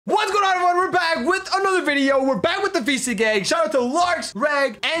back with another video. We're back with the VC gang. Shout out to Larks,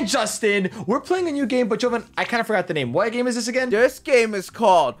 Reg, and Justin. We're playing a new game, but Jovan, I kind of forgot the name. What game is this again? This game is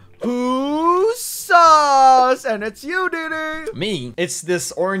called Who'S Sus? And it's you, Didi. Me. It's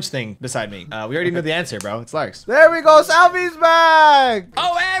this orange thing beside me. We already know the answer, bro. It's Larks. There we go. Salvi's back.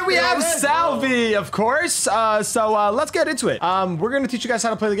 Oh, and we have Salvi, of course. So let's get into it. We're going to teach you guys how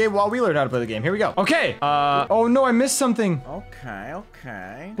to play the game while we learn how to play the game. Here we go. Okay. Oh, no, I missed something. Okay.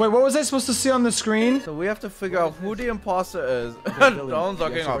 Wait, what was I supposed to see on the screen? So we have to figure out who the imposter is. Don't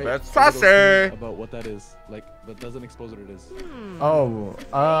looking up. It's Sassy. Sassy. About what that is. Like, that doesn't expose what it is. Oh,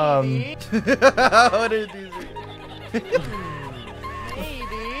 What is this?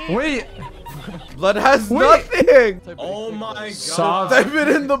 wait. Blood has Wait. nothing. Oh my god. Soft, Type it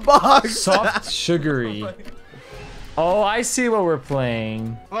in the box. soft, sugary. Oh, I see what we're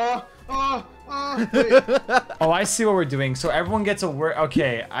playing. Wait. Oh, I see what we're doing. So everyone gets a word.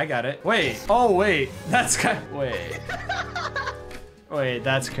 Okay, I got it. Wait. Oh, wait. That's kind of... Wait. Wait,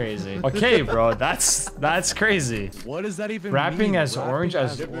 that's crazy. Okay, bro. That's crazy. What does that even Rapping mean? as orange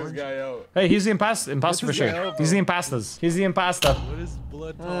as... Get this guy out. Hey, he's the imposter for this sure. guy out, He's the bro. impastas. He's the impasta. What is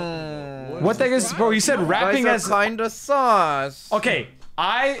blood talking? What the heck is... Bro, you said rapping Guys as... are kinda sus. Okay.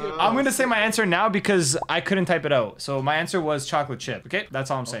 I'm gonna say my answer now because I couldn't type it out. So my answer was chocolate chip. Okay,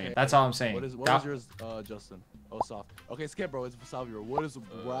 that's all I'm saying. Okay. That's all I'm saying. What is yours, Justin? Oh, soft. Okay, skip, bro. It's Salvi. What is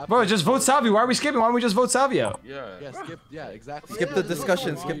rap? Bro, just vote Salvi. Why are we skipping? Why don't we just vote Salvi out? Yeah. Yeah, skip. Yeah, exactly. Skip the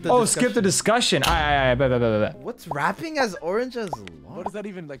discussion. Skip the Oh, discussion. skip the discussion. Bet. What's rapping as orange as What love? is that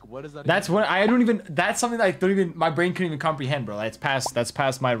even like? What is that? That's what I don't even. That's something that I don't even. My brain couldn't even comprehend, bro. That's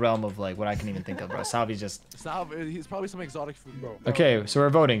past my realm of like what I can even think of, bro. Salvi's just. Salvi. He's probably some exotic food, bro. Okay, so we're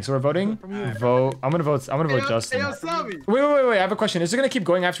voting. Vote. I'm gonna vote Justin. Wait. I have a question. Is it gonna keep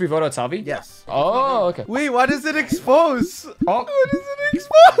going after we vote out Salvi? Yes. Oh, okay. Wait, why does it expose? Oh. Why does it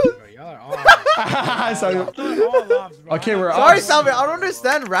expose? Sorry. Okay, we're Sorry, off. Salvi. I don't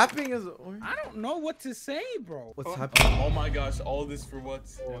understand. Rapping as orange. I don't know what to say, bro. What's happening? Oh my gosh, all this for what?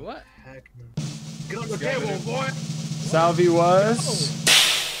 What? Get on the table, boy. Salvi was.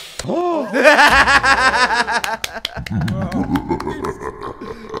 Oh.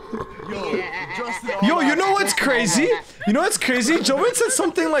 Yo, you know what's crazy? You know what's crazy? Jovan said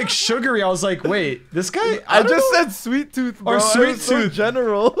something like sugary. I was like, wait, this guy? I just said sweet tooth, bro. Or sweet I was so tooth.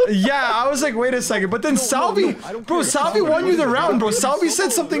 general. Yeah, I was like, wait a second. But then Salvi, bro, Salvi won you the round, bro. Salvi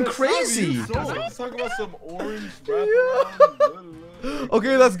said something crazy. Let's talk about some orange rap.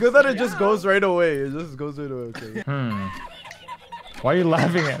 Okay, that's good that it just goes right away. It just goes right away. Okay. Why are you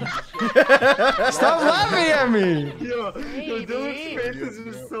laughing at me? Stop laughing at me. Yo, Dylan's faces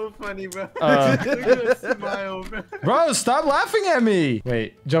are so funny, bro. Look Uh, at that smile, bro. Bro, stop laughing at me.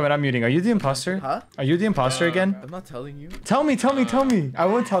 Wait, Jovan, I'm muting. Are you the imposter? Huh? Are you the imposter again? I'm not telling you. Tell me. I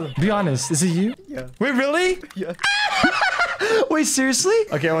won't tell them. Be honest. Is it you? Yeah. Wait, really? Yeah. Wait, seriously?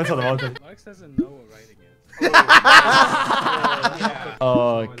 Okay, I won't tell them. Marx doesn't know what writing is.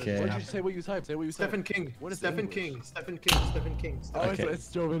 Okay. What did you say? What you type? Say what you type. Stephen King. What is Stephen the King. Stephen King. Oh, Okay. it's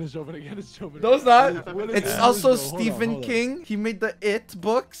Jovan. It's Jovan again. It's Jovan. No, it's not. What is It's it? also Hold on, Stephen hold on. King. He made the It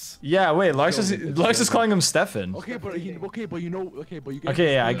books. Yeah, wait, Larks is Jovan. calling him Stefan. Okay, but you know. Okay, but you. Guys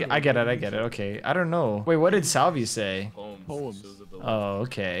Okay, yeah, I get it. Okay, I don't know. Wait, what did Salvi say? Poems. Oh,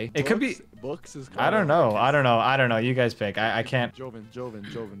 okay. It could be. Books is. I don't know. You guys pick. I can't. Jovan.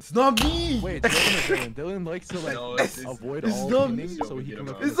 It's not me. Wait, Jovan or Dylan? Dylan likes to like No, it's- avoid it's all not meaning, me. so he can.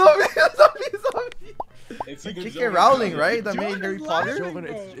 It's not me. It's not me. It's not me. It's either J.K. Jovan or Rowling, Jovan. right? That made Harry Potter. Jovan,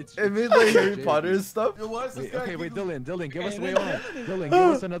 it's It made like Harry Potter and stuff. Wait, okay, wait, Dylan, give us wait, hold on. Dylan, give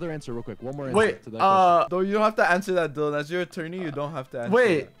us another answer real quick. One more answer Wait, to that question. No, you don't have to answer that, Dylan. As your attorney, you don't have to answer.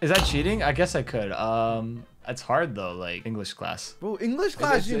 Wait, is that cheating? I guess I could. It's hard though, like English class. Bro, English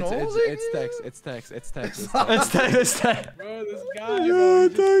class, you know. It's text. It's that. Bro, this guy. Yeah,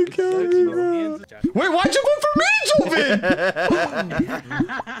 thank you. Wait, why'd you vote for me, Jovan?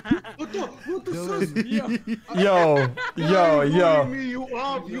 Yo. You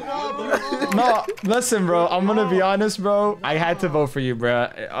up. No, listen, bro. I'm gonna be honest, bro. I had to vote for you, bro.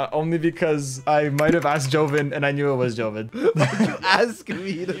 Only because I might have asked Jovan and I knew it was Jovan. You ask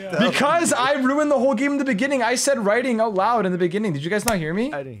me to tell. Because I ruined the whole game in the beginning. I said writing out loud in the beginning. Did you guys not hear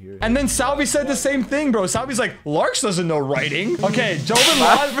me? I didn't hear it. And then Salvi said the same thing, bro. Salvi's like, Larks doesn't know writing. Okay, Jovan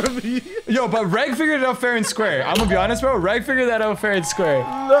lost. Yo, but Reg figured it out fair and square. I'm gonna be honest, bro. Reg figured that out fair and square.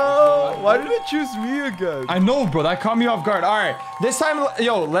 No, why did it choose me again? I know, bro. That caught me off guard. All right, this time,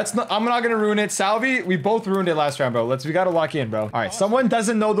 yo, let's not. I'm not gonna ruin it. Salvi, we both ruined it last round, bro. We gotta lock in, bro. All right, someone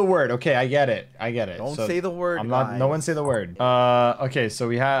doesn't know the word. Okay, I get it. Don't So say the word. I'm not. guys. No one say the word. Okay, so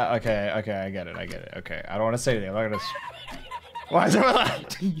we have. Okay, I get it. Okay, I don't want to say anything. I'm not gonna. Why is everyone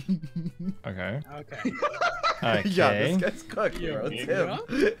laughing? Okay. Okay. Okay. Yeah, this guy's cooked, bro. It's him.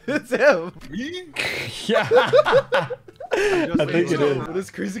 Yeah. It's him. Yeah. I think it is. But it's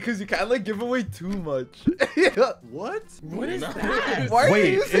crazy because you can't like give away too much. What? What is that? Why are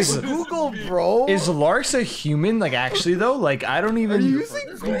Wait, you using Google, bro? Is Larks a human? Like actually though? Like I don't even. Are you using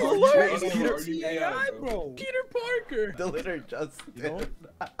Google? Larks? Peter AI, bro. Peter Parker. Dylan or Justin? You know?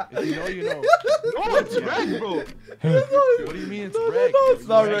 If you know, you know. No, it's red, bro. What do you mean it's red? No, it's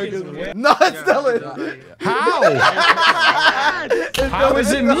not red. No, it's Dylan. How? How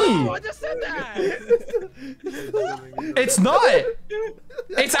is it me? I just said that. It's not.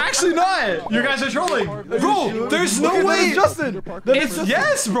 It's actually not. You guys are trolling, bro. There's no Okay, way. then it's Justin. It's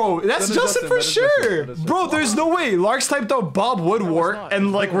yes, bro. That's Then it's Justin for Justin. sure, Then it's bro. There's no way. Larks typed out Bob Woodward,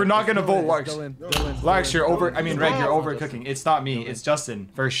 and like we're not gonna vote Larks. Larks, you're over. I mean, Reg, you're overcooking. It's not me. It's Justin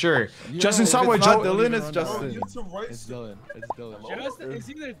for sure. Justin saw what It's not Joe. Dylan, it's Justin. It's Dylan. It's Dylan. Justin, it's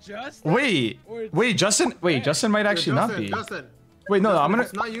either Justin. Wait, Justin. Wait, Justin might actually not be. Justin. Wait, no, I'm gonna.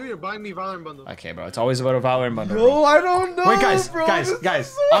 It's not you. You're buying me Valorant bundle. Okay, bro. It's always about a Valorant bundle. No, I don't know. Wait, guys, bro. guys, This guys.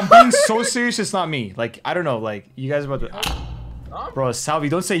 is so I'm being so serious. It's not me. Like, I don't know. Like, you guys about to. Bro, Salvi,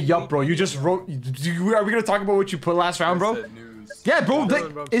 don't say yup, bro. You just wrote. Are we gonna talk about what you put last round, bro? Yeah, bro.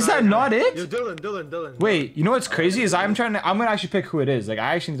 Is that not Yo, it? Dylan. Wait, you know what's crazy is I'm gonna actually pick who it is. Like,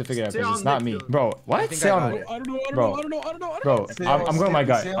 I actually need to figure it out because it's not me, bro. What? Say on. I don't know. Bro. I don't know. Bro, I'm going my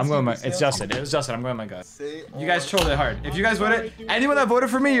gut. I'm going my. It's Justin. It was Justin. I'm going my gut. You guys trolled it hard. If you guys voted, anyone that voted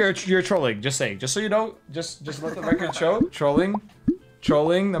for me, you're trolling. Just saying. Just so you know. Just let the record show.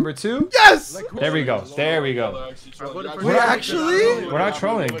 Trolling number 2. Yes! There we go. There we go. Wait, actually? We're not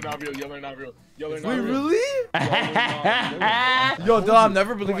trolling. Wait, really? Yo, Dylan, I'm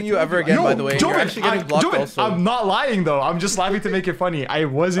never believing you ever again, by the way. You're actually getting blocked also. I'm not lying though. I'm just laughing to make it funny. I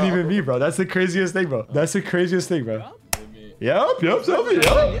wasn't even me, bro. That's the craziest thing, bro. That's the craziest thing, bro. Yep, Selfie,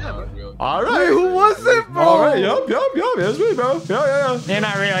 yep. All right. Wait, who was it, bro? All right, yep. It's me, bro. Yeah. You're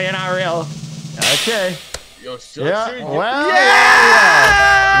not real. Okay. Yeah. Well.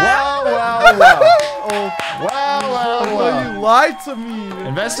 Oh, you lied to me.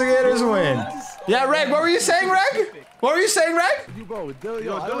 Investigators win. Yeah, Reg, what were you saying, Reg? You bro,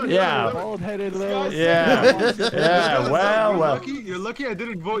 Dylan. Yeah. Bald-headed little. Yeah, well. You're lucky I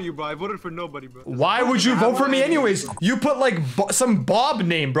didn't vote you, bro. I voted for nobody, bro. Why would you vote for me anyways? You put like some Bob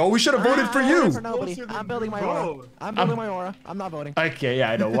name, bro. We should have voted for you. I'm building my aura. I'm not voting. Okay,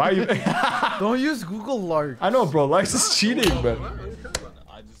 yeah, I know. Why are you? Don't use Google Lark. I know, bro. Larks is cheating, bro.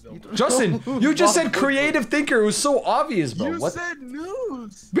 Justin, you just said creative thinker. It was so obvious, bro. You said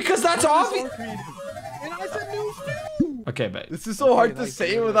news. Because that's obvious. And I said news too. Okay, but This is so hard to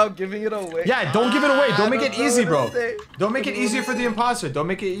say without giving it away. yeah, don't give it away. Don't make it easy, bro. what to say. Don't make it easier for the imposter. Don't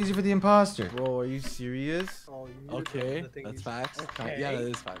make it easy for the imposter. Bro, are you serious? Okay, that's facts. Okay. Yeah, that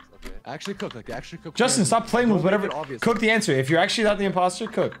is facts. Okay. Actually cook. Justin, stop playing with whatever. Cook the answer. If you're actually not the imposter,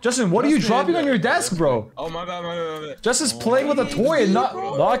 cook. Justin, what are you dropping on your desk, bro? Oh my bad. Justin's playing with a toy and not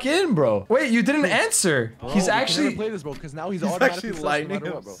lock in, bro. Wait, you didn't answer. He's actually. play this, bro, because now he's Actually automatically lining sus no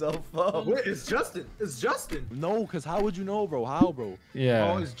matter what, bro. himself up. Wait, it's Justin. No, because how would you know, bro? How, bro? Oh,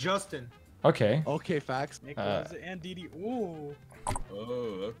 Yeah. it's Justin. Okay. Okay, facts. Nicholas and Didi. Ooh.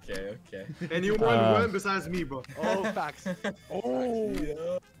 Oh, okay. Anyone went besides me, bro. Oh, facts. Oh.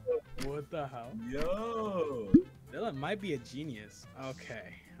 What the hell? Yo. Dylan might be a genius.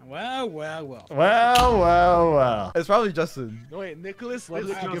 Okay. Well. Well. It's probably Justin. No, wait, Nicholas, let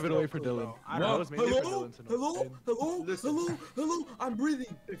It's us give it away for Justin, Dylan. bro. I No, don't it's mainly for Dylan to know. Hello. I'm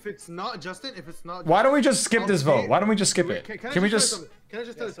breathing. If it's not Justin, Why don't we just skip this vote? Why don't we just skip it? Can we just? Can I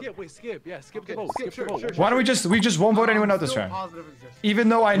just tell you something? Skip. Yeah, skip the Okay, vote. Skip the vote. sure. Why don't we just won't vote anyone out this Still round? positive it's Justin. Even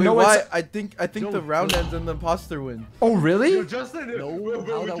though I Wait, know why? it's. I think the round ends and the imposter wins. Oh really? Yo, Justin.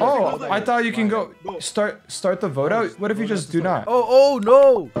 Oh, I thought you can go start the vote out. What if you just do not? Oh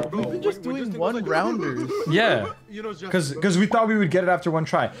no! We've been wait, just we're doing just one like- rounders. Yeah. You know Justin. Because we thought we would get it after one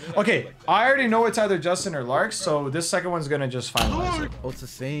try. Okay, I already know it's either Justin or Larks, so this second one's gonna just finalize it. Oh, it's the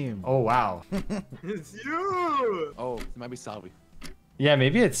same. Oh wow. It's you. Oh, it might be Salvi. Yeah,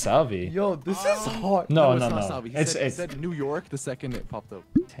 maybe it's Salvi. Yo, this is hard. No. It's not Salvi. He It's said New York the second it popped up.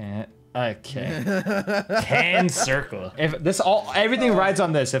 Okay. Tan circle. If this everything rides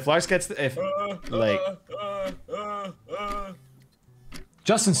on this. If Larks gets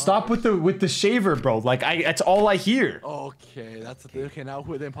Justin, stop with the shaver, bro. Like that's all I hear. Okay, that's okay. Now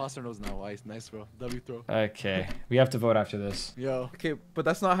who the imposter knows now. Nice, bro. W throw. Okay, we have to vote after this. Yo, Okay, but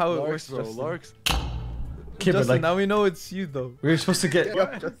that's not how it Larks, works, bro. Justin. Larks. Okay, but Justin, like now we know it's you though. we were supposed to get.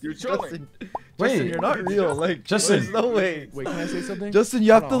 You're trolling. Justin, you're not real. Like, Justin. there's no way. Wait, can I say something? Justin,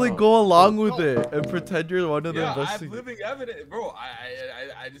 you have to Hold on, like hold go along with it and pretend you're one of the Yeah, I have investigators. living evidence, bro.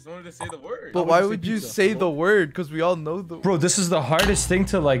 I just wanted to say the word. But why would you say the word? Because we all know the. Bro, this is the hardest thing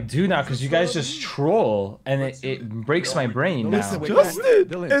to like do now because you guys just troll and it breaks my brain now. Listen, wait, Justin,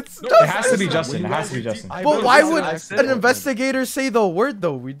 Dylan. it's It Justin. has to be Justin. It has to be Justin. But why would I said an it. investigator say the word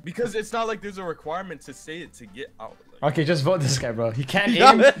though? We. Because it's not like there's a requirement to say it to get out. Okay, just vote this guy, bro. He can't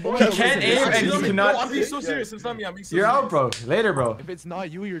Yeah. aim. He can't aim and he No, cannot. I'm being so serious. It's not me. I'm being so You're serious. out, bro. Later, bro. If it's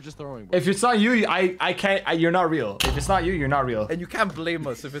not you, you're just throwing. Bro. If it's not you, I can't. You're not real. If it's not you, you're not real. And you can't blame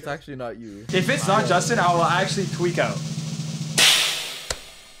us if it's actually not you. If it's not Justin, I will actually tweak out.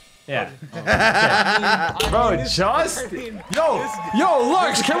 Yeah. Bro, Justin. Yo,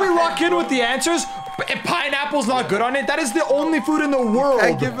 Larks, can we lock in with the answers? Pineapple's not good on it. That is the only food in the world.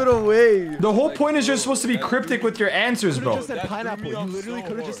 Can't give it away. The whole point is you're supposed to be cryptic with your answers, You bro. just said pineapple. You literally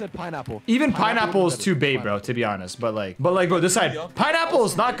could have just said pineapple. Even pineapple is too bait, bro, to be honest. But like, bro, decide. Pineapple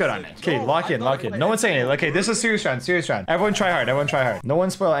is not good on it. Okay, lock in. No one's saying it. Okay, this is serious round. Everyone try hard. No one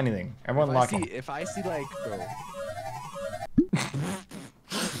spoil anything. Everyone lock in. If I see like, bro.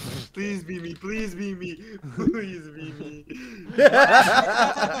 Please be me. Please be me. Please be me.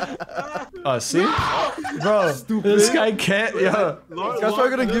 Oh, see? Bro, this guy can't. Yo, That's probably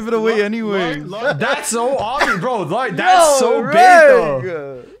gonna give it away anyway. that's so obvious, bro. Like, that's so bait,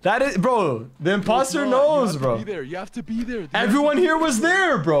 though. That is, bro. The imposter knows, bro. You have to be there. Everyone here was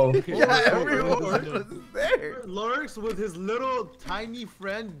there, bro. Yeah, everyone was there. Lurks with his little tiny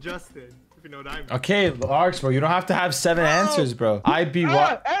friend Justin. If you know what I mean. Okay, Larks, bro. You don't have to have 7 answers, bro. I'd be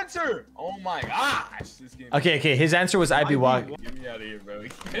what? Answer! Oh my gosh. This game. Okay. His answer was I'd be what? Get me out of here, bro.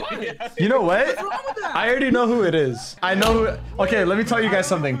 You know what? I already know who it is. I know who. Okay, let me tell you guys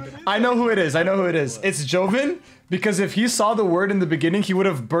something. I know who it is. It's Joven. Because if he saw the word in the beginning, he would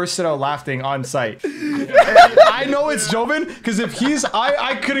have bursted out laughing on sight. I know it's Joven, because if he's,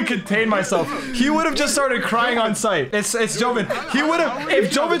 I couldn't contain myself. He would have just started crying on sight. It's Joven. He would have,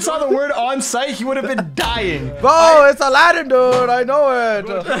 if Joven saw the word on sight, he would have been dying. Bro, it's Aladdin, dude. I know it.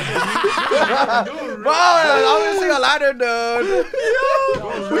 Bro, obviously Aladdin, dude.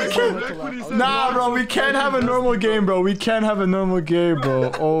 Nah, bro, we can't have a normal game, bro.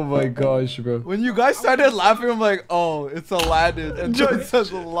 Oh my gosh, bro. When you guys started laughing, I'm like, oh, it's Aladdin. And John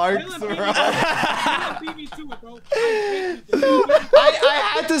says Larks around.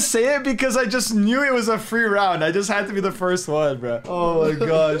 I had to say it because I just knew it was a free round. I just had to be the first one, bro. Oh my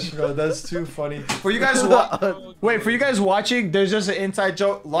gosh, bro, that's too funny. For you guys, for you guys watching, there's just an inside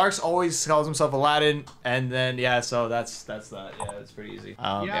joke. Larks always calls himself Aladdin, and then yeah, so that's that. Yeah, it's pretty easy.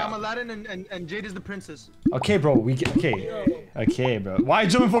 Yeah, I'm Aladdin, and Jade is the princess. Okay, bro, okay, bro. Why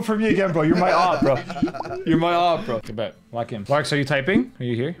jumping for me again, bro? You're my op, bro. Okay, bet. Lock in. Larks, are you typing? Are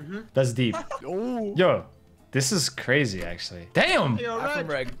you here? That's deep. Yo, this is crazy, actually. Damn. Yo, From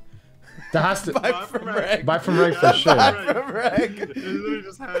Reg. That has to. Buy from Reg. Buy from Reg for sure. From Reg. It literally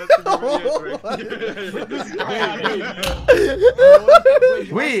just had to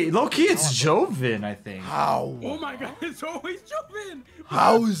be Wait, low key, it's Joven, I think. How? Oh my god, it's always Joven.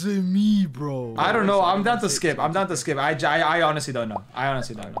 How is it me, bro? I don't know. I'm down to skip. I honestly don't know.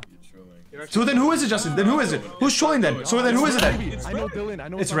 So then who is it, Justin? Then who is it? Who's trolling then? So then who is it then? I know Dylan. I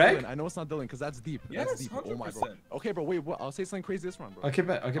know It's not Reg? Dylan. I know it's not Dylan because that's deep. Yes, That's deep. Oh my god. 100%. Okay, bro. Wait. What? I'll say something crazy this round, bro. Okay,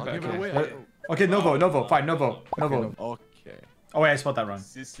 bet. I'll give it away. Okay. Okay, no vote. Fine, no vote. Okay. Oh wait, I spelled that wrong.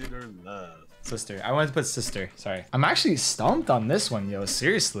 Sister love. Sister. I wanted to put sister. Sorry. I'm actually stumped on this one, yo.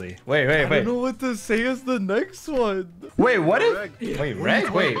 Seriously. Wait. I don't know what to say as the next one. Wait, what if? Wait, Reg?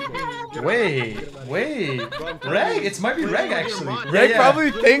 Wait. Reg? It might be Reg, actually. Reg probably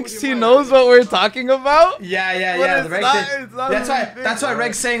thinks he knows what we're talking about. Yeah. But The Reg it's not that's really why. big, That's why bro.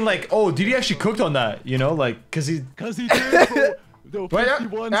 Reg's saying like, oh, did he actually cooked on that? You know, like, cause he. Cause he did, bro. Yo, Wait,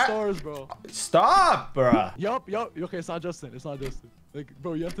 51 stars, bro. Stop, bruh. Yup. Okay, it's not Justin. Like,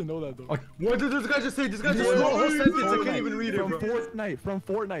 bro, you have to know that though. Okay. What did this guy just say? This guy just wrote a whole sentence. I can't even read it, From bro.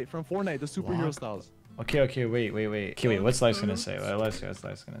 Fortnite, the superhero styles. Okay, wait. Okay, wait, what's Life's gonna say? What's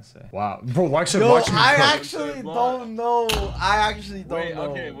Life's gonna say? Wow. Bro, why should Yo, watch me I cook? actually don't know.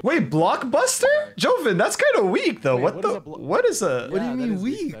 Okay. Wait, Blockbuster? Joven, that's kind of weak though. Wait, What the? What is a? What do you mean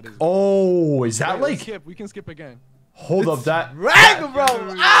weak? Oh, is that like? We can skip again. Hold up, that. Reg, bro.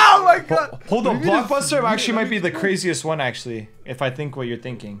 Oh my god. Hold up, Blockbuster actually might be the craziest one actually. If I think what you're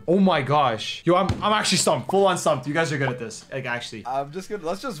thinking. Oh my gosh. Yo, I'm actually stumped. Full on stumped. You guys are good at this. Like actually. I'm just gonna.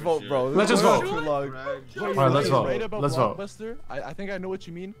 Let's just vote, bro. Let's just vote. Too long. Alright, let's vote. Right about Let's vote. Blockbuster? I think I know what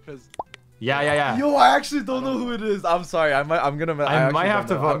you mean because Yeah. Yo, I actually don't know who it is. I'm sorry. I might have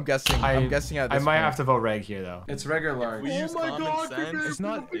to vote. I'm guessing at this I might point. have to vote Reg here though. It's Reg or Larks. We use common sense. It's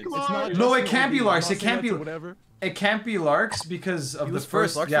not. No, it can't be Larks. It Tossing can't be. whatever. It can't be Larks because of He the was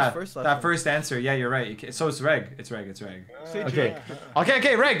first. Larks Yeah, was first last that time. first answer. Yeah, you're right. So it's Reg. It's Reg. Okay.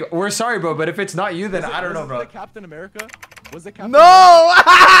 Okay, Reg. We're sorry, bro, but if it's not you, then I don't know, Was bro. it Captain America? Was it Captain No!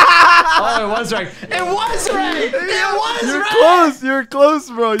 Oh, it was Reg. It was Reg. It was You're Reg. close. You were close,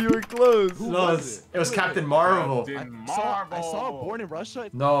 bro. You were close. No, it was Captain Marvel. I saw Born in Russia.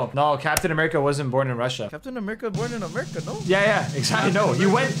 No, Captain America wasn't born in Russia. Captain America born in America, no? Yeah, exactly. No,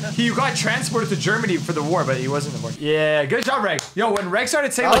 he got transported to Germany for the war, but he wasn't born. Yeah, good job, Reg. Yo, when Reg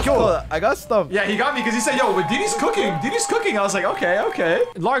started saying like, yo, I got stumped. yeah, he got me because he said, yo, Diddy's cooking. Diddy's cooking. I was like, okay.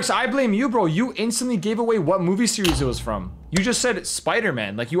 Larks, I blame you, bro. You instantly gave away what movie series it was from. You just said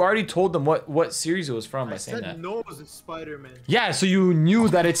Spider-Man. Like, you already told them what series it was from by saying that. No, it's Spider-Man. Yeah, so you knew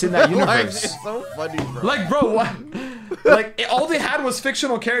that it's in that universe. It's so funny, bro. Like, bro, what? Like, all they had was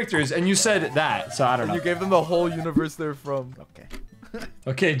fictional characters, and you said that. So I don't know. You gave them the whole universe they're from. Okay.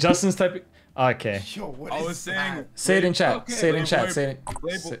 Okay, Justin's typing. Okay. Yo, what I was saying. Say it in chat. Okay. Say it in chat. Say it.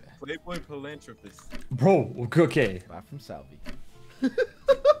 Playboy philanthropist. Bro, okay. Back from Salvi.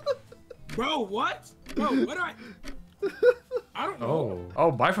 Bro, what? Bro, what do I don't know. Oh,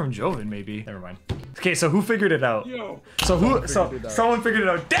 buy from Joven maybe. Never mind. Okay, so who figured it out? Yo. So someone figured it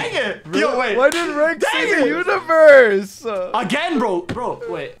out. Dang it! Yo, wait. Why didn't Reg Dang see it! the universe? Again, bro,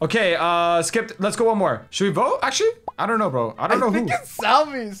 wait. Okay, skip. Let's go one more. Should we vote? Actually, I don't know, bro. I don't know I think who. it's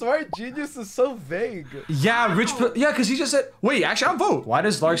Salvi. Smart Genius is so vague. Yeah, yeah, because he just said. Wait, actually, I'll vote. Why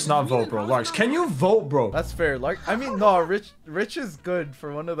does Larks not vote, bro? Larks, can you vote, bro? That's fair. Like, I mean, no, Rich is good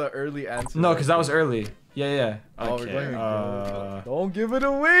for one of the early answers. No, because that was early. Yeah. Oh, we're Okay. going don't give it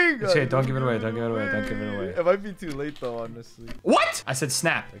away. Okay, don't give it away. Don't give it away. Don't give it away. It might be too late though, honestly. What? I said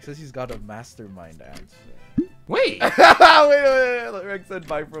snap. Reg says he's got a mastermind answer. Wait. wait. Reg said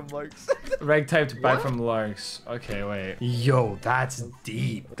buy from Larks. Reg typed buy from Larks. Okay, wait. Yo, that's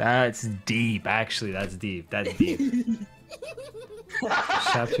deep. That's deep. Actually, that's deep. That's deep.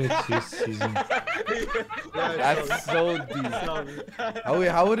 Chapter 2 season. That's so deep.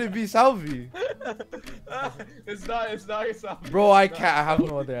 How would it be Salvi? It's not. Bro, I have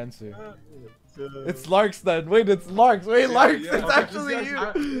no other answer. It's Larks then. Wait, it's Larks. Wait, Larks. It's actually you.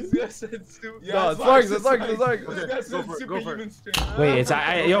 No, it's Larks. It's Larks. Go for it. Wait, it's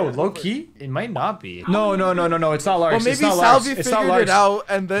yo, low key? It might not be. No, it's not Larks. Well, maybe it's not Larks. Salvi It's not figured Larks. it out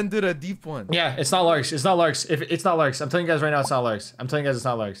and then did a deep one. Yeah, it's not Larks. It's not Larks. If it's not Larks, I'm telling you guys right now, it's not Larks. I'm telling you guys it's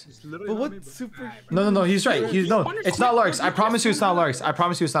not Larks. But what super? No, he's right. It's not Larks. I promise you it's not Larks. I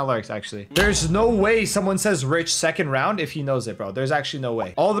promise you it's not Larks, actually. There's no way someone says Rich second round if he knows it, bro. There's actually no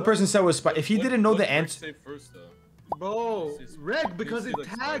way. All the person said was if he didn't know the answer. Bro, Reg, because it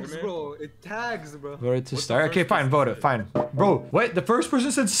tags, bro. It tags, bro. Vote it to start. Okay, fine. Vote it. Fine. Bro, what? The first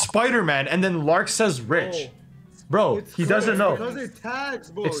person said Spider-Man, and then Larks says Rich. Bro, he doesn't know. Because it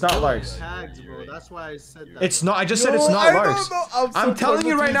tags, bro. It's not Larks. It tags, bro. That's why I said that. It's not. I just said it's not Larks. I'm telling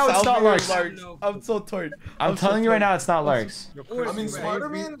you right now, it's not Larks. I'm so torn. I'm telling you right now, it's not Larks. I mean,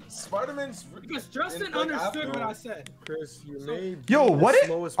 Spider-Man's. Because Justin understood what I said. Chris, you may be Yo, what? the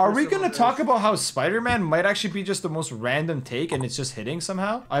slowest Are we person gonna on talk Earth. about how Spider-Man might actually be just the most random take and it's just hitting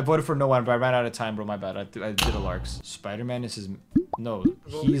somehow? I voted for no one, but I ran out of time, bro. My bad. I did a Larks. Spider-Man is his. No,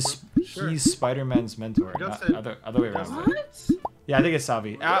 he's Spider-Man's mentor. Not other way around. What? Yeah, I think it's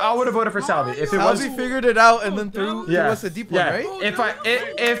Salvi. I would have voted for Salvi if it was. Salvi figured it out and then threw. Yeah, It was a deep one, right?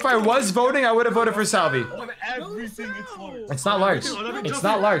 If I was voting, I would have voted for Salvi. Everything it's Larks. It's not Larks. It's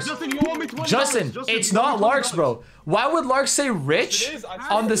not Larks. Justin, you owe me $20. Justin, it's not Larks, bro. Why would Larks say Rich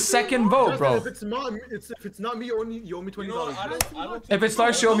on the second vote, bro? If it's not me, you owe me $20. If it's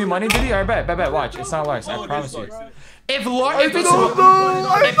Larks, you owe me money, did he? Alright, bet. Watch, it's not Larks. I promise you. If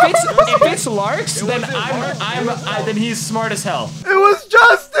it's Larks, then then he's smart as hell. It was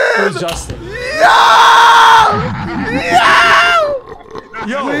Justin. It was Justin.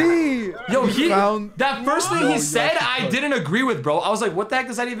 Yo, that first thing he said, I didn't agree with, bro. I was like, what the heck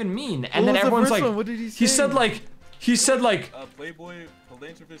does that even mean? And then everyone's like, what did he say? he said like, Playboy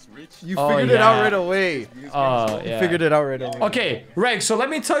philanthropist Rich. You figured it out right away. yeah. Figured it out right away. Okay, Reg, so let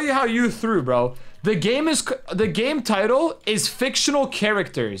me tell you how you threw, bro. The game title is fictional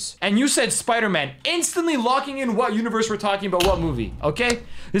characters. And you said Spider-Man, instantly locking in what universe we're talking about, what movie, okay?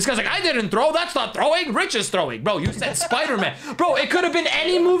 This guy's like, I didn't throw, that's not throwing, Rich is throwing. Bro, you said Spider-Man. Bro, it could have been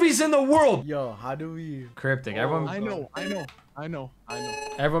any movies in the world. Yo, how do we? Cryptic, everyone. I know.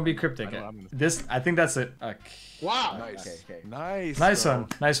 Everyone be cryptic. I think that's it. Okay. Wow. Nice. Okay. Nice.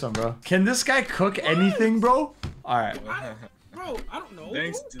 Nice one, bro. Can this guy cook anything, bro? All right. Bro, I don't know.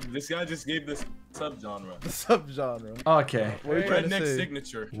 Thanks. This guy just gave this subgenre. The subgenre. Okay. What are you trying to Redneck say?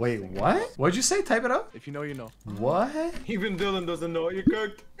 signature. Wait, what? What'd you say? Type it up. If you know, you know. What? Even Dylan doesn't know. You're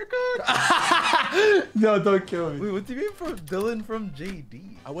cooked. You're cooked. No, don't kill me. Wait, what do you mean from Dylan from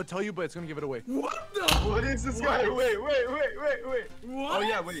JD? I would tell you, but it's gonna give it away. What the? What is this guy? Wait. What? Oh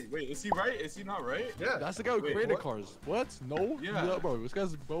yeah, wait. Is he right? Is he not right? Yeah. That's the guy who Wait, created what? cars. What? No? Yeah. Bro. This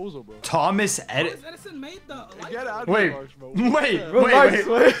guy's bozo, bro. Thomas Thomas Edison made the light Get bulb. out of Wait. here, Larks, bro. Wait, Bro,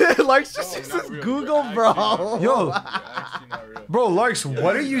 wait. Larks just No, uses not real, Google, bro. bro. Actually, Yo, Yeah, actually not real. bro, Larks,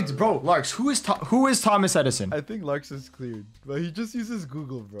 what are you, bro, Larks? Who is Thomas Edison? I think Larks is cleared, but he just uses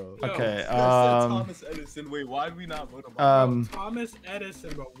Google, bro. Yo, Okay, this guy said Thomas Edison. Wait, why did we not vote him? Thomas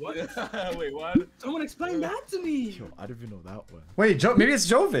Edison, bro. What? Wait, what? Someone explain that to me. Yo, I don't even know that one. Wait, maybe it's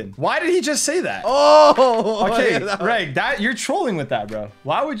Joven. Why did he just say that? Oh! Okay, yeah, that one. Reg, you're trolling with that, bro.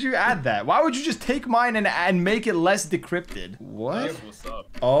 Why would you add that? Why would you just take mine and make it less decrypted? What? That's what's up.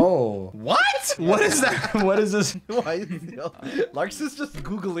 Oh. What? What is that? What is this? Why is Larks is just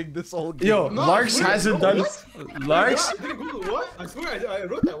Googling this whole game. Yo, Larks hasn't done. Larks? I didn't Google what? I swear I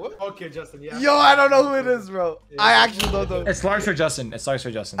wrote that. What? Okay, Justin. Yeah. Yo, I don't know who it is, bro. I actually don't know. It's Larks or Justin. It's Larks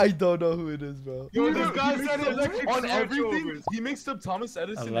or Justin. I don't know who it is, bro. Yo, this guy he said mixed up electric on on everything. switchovers. He mixed up Thomas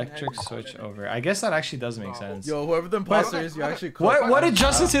Edison. and Electric Henry switch Ford. over. I guess that actually does make sense. Yo, whoever the imposter is, you actually cooked. What did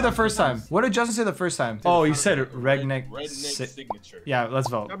Justin say the first time? What did Justin say the first time? Oh, he said redneck. Redneck signature. Yeah, let's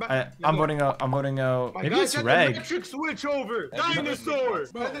vote. I'm voting out. I'm voting out. My Maybe guy it's said Reg. Electric switch over. Dinosaur.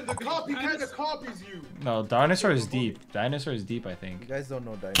 And then the copy kind of copies you. No, dinosaur is deep. Dinosaur is deep, I think. You guys don't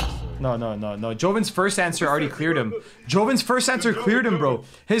know dinosaur. No. Joven's first answer already cleared him. Joven's first answer cleared him, bro.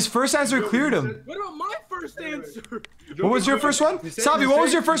 His first answer cleared him. What about my first answer? What was your first one? Savi, what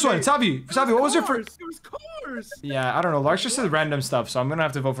was your first one? Savi, what was your first? It was cars. Yeah, I don't know. Larks just said random stuff, so I'm gonna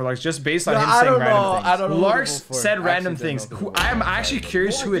have to vote for Larks just based on No, him I saying don't random know. things. I don't know who to Larks vote for. said I random actually things. don't know who to I'm actually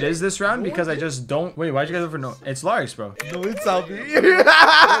curious who it is this round because I just don't. Wait, why'd you guys vote for no? It's Larks, bro. No, it's Salvi. You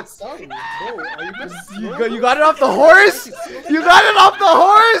You got it off the horse? You got it off the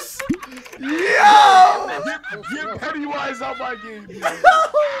horse? Yo! Get Pennywise out my game.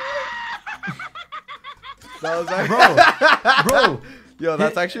 That was like, Bro. Yo,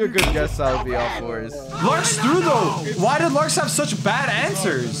 that's actually a good guess, Salvi, off horse. Larks threw though. Why did Larks have such bad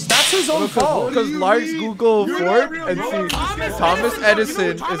answers? That's his own fault. Because Larks Google Ford and see Thomas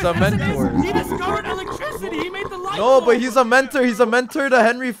Edison is a mentor. He discovered electricity. He made the light No, bulb. but he's a mentor. He's a mentor to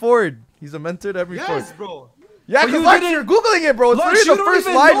Henry Ford. He's a mentor to Henry Ford. Yes, bro. Yeah, But because you Larks, didn't- you're Googling it, bro. It's Larks, literally you the don't first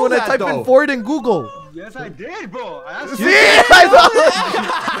even line know when I that, type though. in Ford in Google. Yes, I did, bro. I asked See? you. I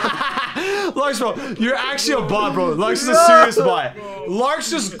Larks, bro, you're actually a bot, bro. Larks is a serious bot. Larks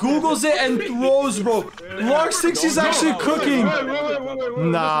just Googles it and throws, bro. Larks thinks he's actually cooking. Wait.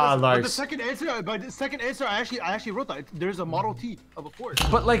 Nah, But the Larks. second answer, I actually wrote that. There's a Model T of a Ford.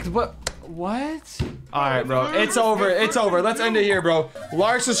 But like, what? All right, bro. It's over. It's over. Let's end it here, bro.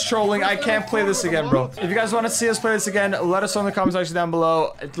 Larks is trolling. I can't play this again, bro. If you guys want to see us play this again, let us know in the comment section down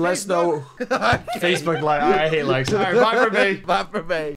below. Let us know. Facebook Live. I hate Larks. All right, bye for me. Bye for me.